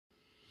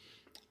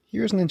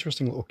Here's an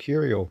interesting little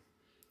curio.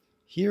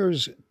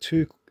 Here's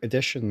two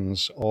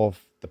editions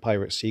of the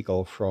Pirate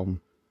Seagull from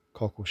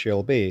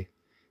Cockleshell Bay.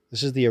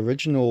 This is the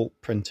original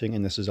printing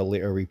and this is a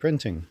later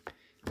reprinting,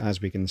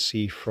 as we can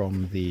see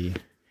from the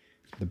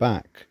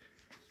back.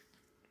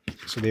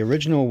 So the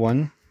original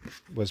one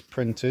was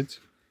printed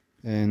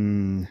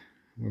in,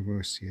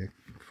 we'll see it,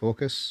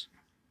 focus,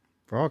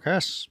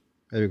 broadcast,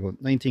 there we go,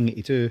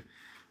 1982,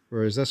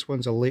 whereas this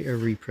one's a later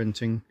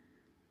reprinting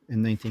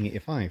in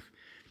 1985.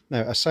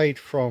 Now, aside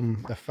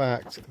from the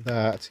fact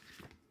that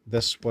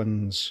this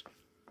one's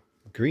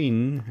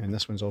green and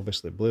this one's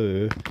obviously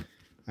blue,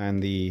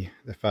 and the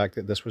fact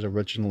that this was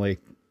originally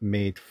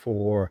made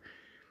for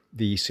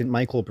the St.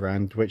 Michael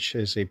brand, which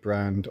is a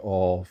brand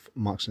of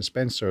Marks and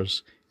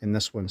Spencer's, and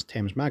this one's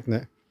Thames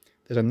Magnet,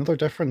 there's another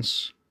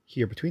difference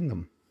here between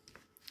them.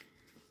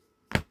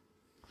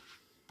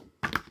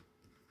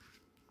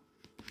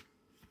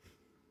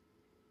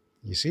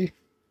 You see,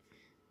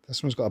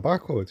 this one's got a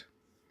barcode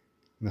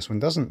and this one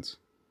doesn't.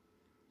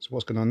 So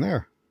what's going on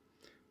there?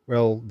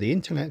 Well, the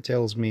internet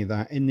tells me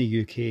that in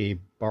the UK,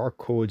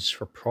 barcodes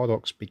for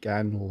products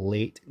began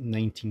late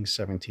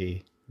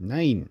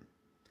 1979.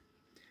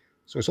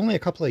 So it's only a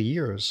couple of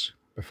years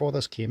before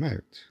this came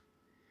out.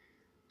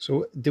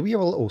 So do we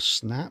have a little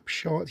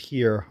snapshot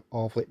here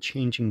of like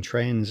changing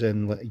trends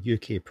in like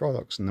UK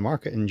products and the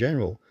market in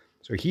general?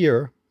 So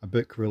here, a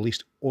book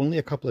released only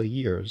a couple of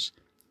years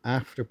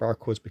after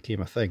barcodes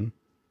became a thing,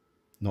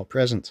 not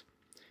present.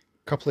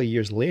 A couple of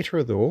years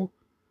later though,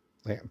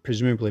 like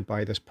presumably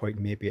by this point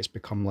maybe it's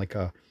become like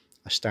a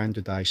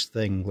standardized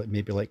thing, like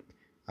maybe like,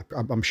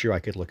 I'm sure I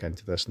could look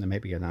into this and there may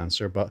be an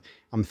answer, but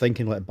I'm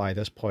thinking like by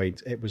this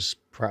point it was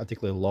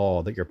practically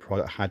law that your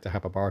product had to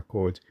have a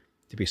barcode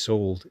to be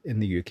sold in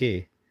the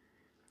UK,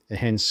 and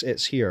hence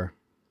it's here,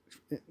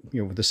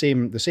 you know, the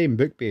same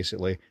book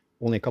basically,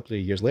 only a couple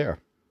of years later.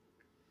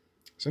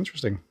 It's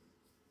interesting.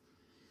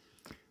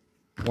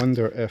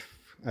 Wonder if,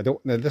 I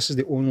don't know, this is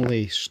the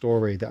only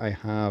story that I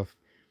have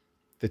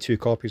the two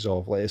copies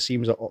of. Like, it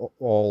seems that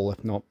all,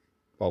 if not,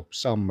 well,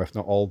 some, if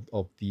not all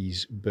of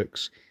these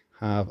books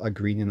have a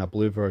green and a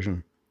blue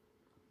version.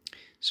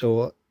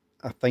 So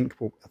I think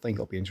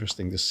it'll be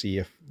interesting to see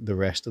if the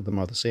rest of them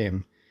are the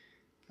same.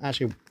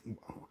 Actually, I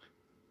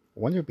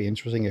wonder if it'd be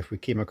interesting if we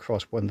came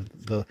across one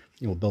of the,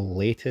 you know, the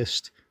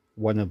latest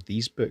one of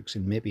these books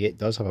and maybe it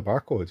does have a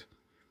barcode.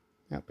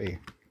 That'd be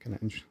kind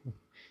of interesting.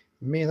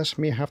 This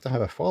may have to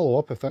have a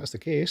follow-up if that's the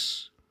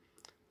case,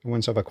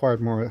 once I've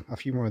acquired a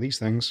few more of these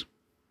things.